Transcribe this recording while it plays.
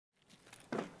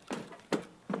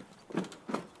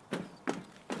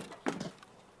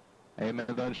Hey man,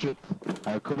 don't shoot.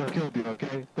 I could have killed you,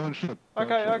 okay? Don't shoot.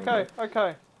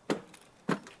 Okay.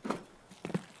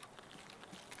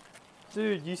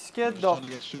 Dude, you scared the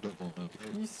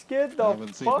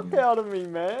fuck out of me,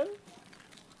 man.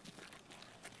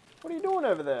 What are you doing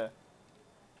over there?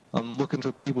 I'm looking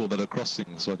for people that are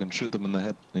crossing so I can shoot them in the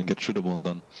head and get shootable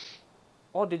done.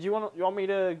 Oh, you want me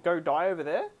to go die over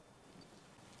there?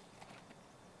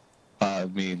 I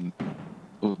mean,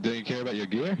 well, do you care about your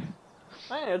gear?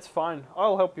 Hey, it's fine.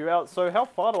 I'll help you out. So how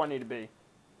far do I need to be?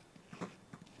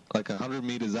 Like 100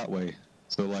 meters that way.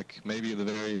 So like maybe at the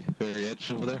very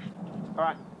edge over there.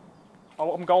 Alright.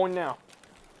 Oh, I'm going now.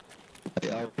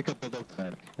 Hey, I'll pick up the dog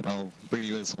tag and I'll bring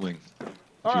you in something.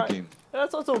 Alright.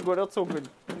 That's all good. That's all good.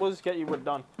 We'll just get you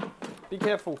done. Be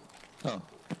careful. Oh.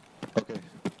 Okay.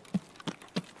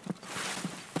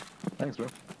 Thanks, bro.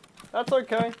 That's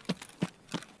okay.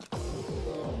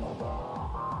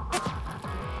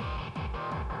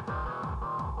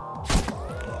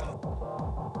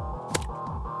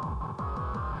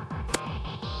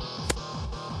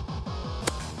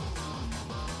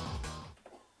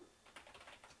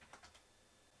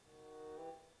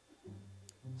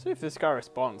 See if this guy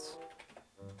responds.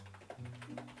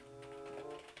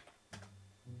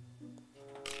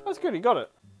 That's good, he got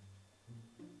it.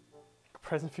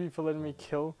 Present for you for letting me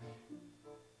kill.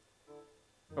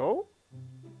 Oh?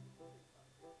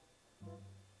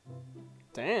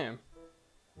 Damn.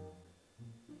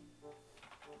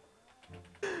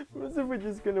 What if we're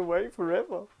just gonna wait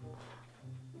forever?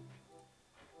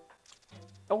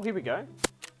 Oh, here we go.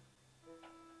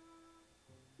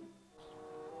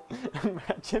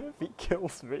 Imagine if he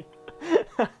kills me.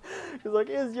 He's like,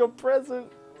 here's your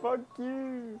present. Fuck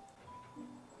you.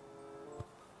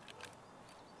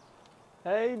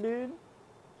 Hey, dude.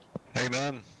 Hey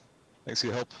man. Thanks for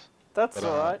your help. That's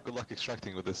alright. Good luck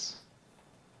extracting with this.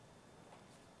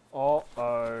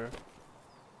 Uh-oh.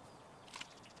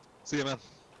 See ya, man.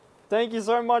 Thank you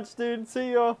so much, dude.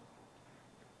 See ya.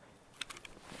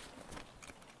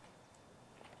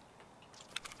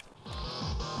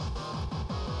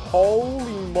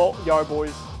 Holy yo,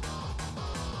 boys.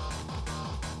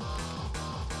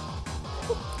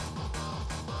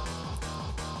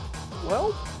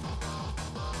 Well,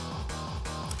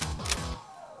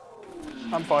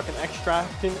 I'm fucking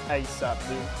extracting ASAP,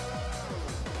 dude.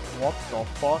 What the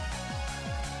fuck?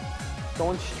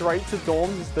 Going straight to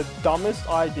dorms is the dumbest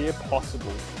idea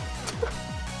possible.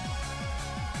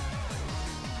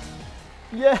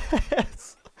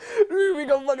 Yes! Ooh, we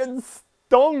got fucking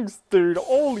stonks, dude.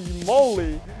 Holy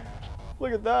moly.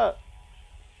 Look at that.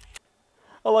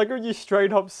 I like how you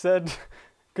straight up said,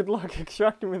 good luck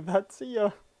extracting with that. See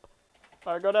ya.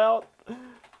 I got out.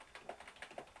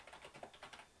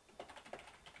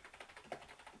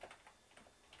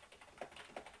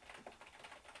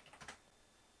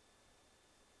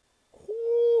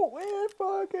 Oh, we're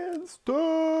fucking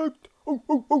stoked.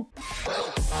 Oh.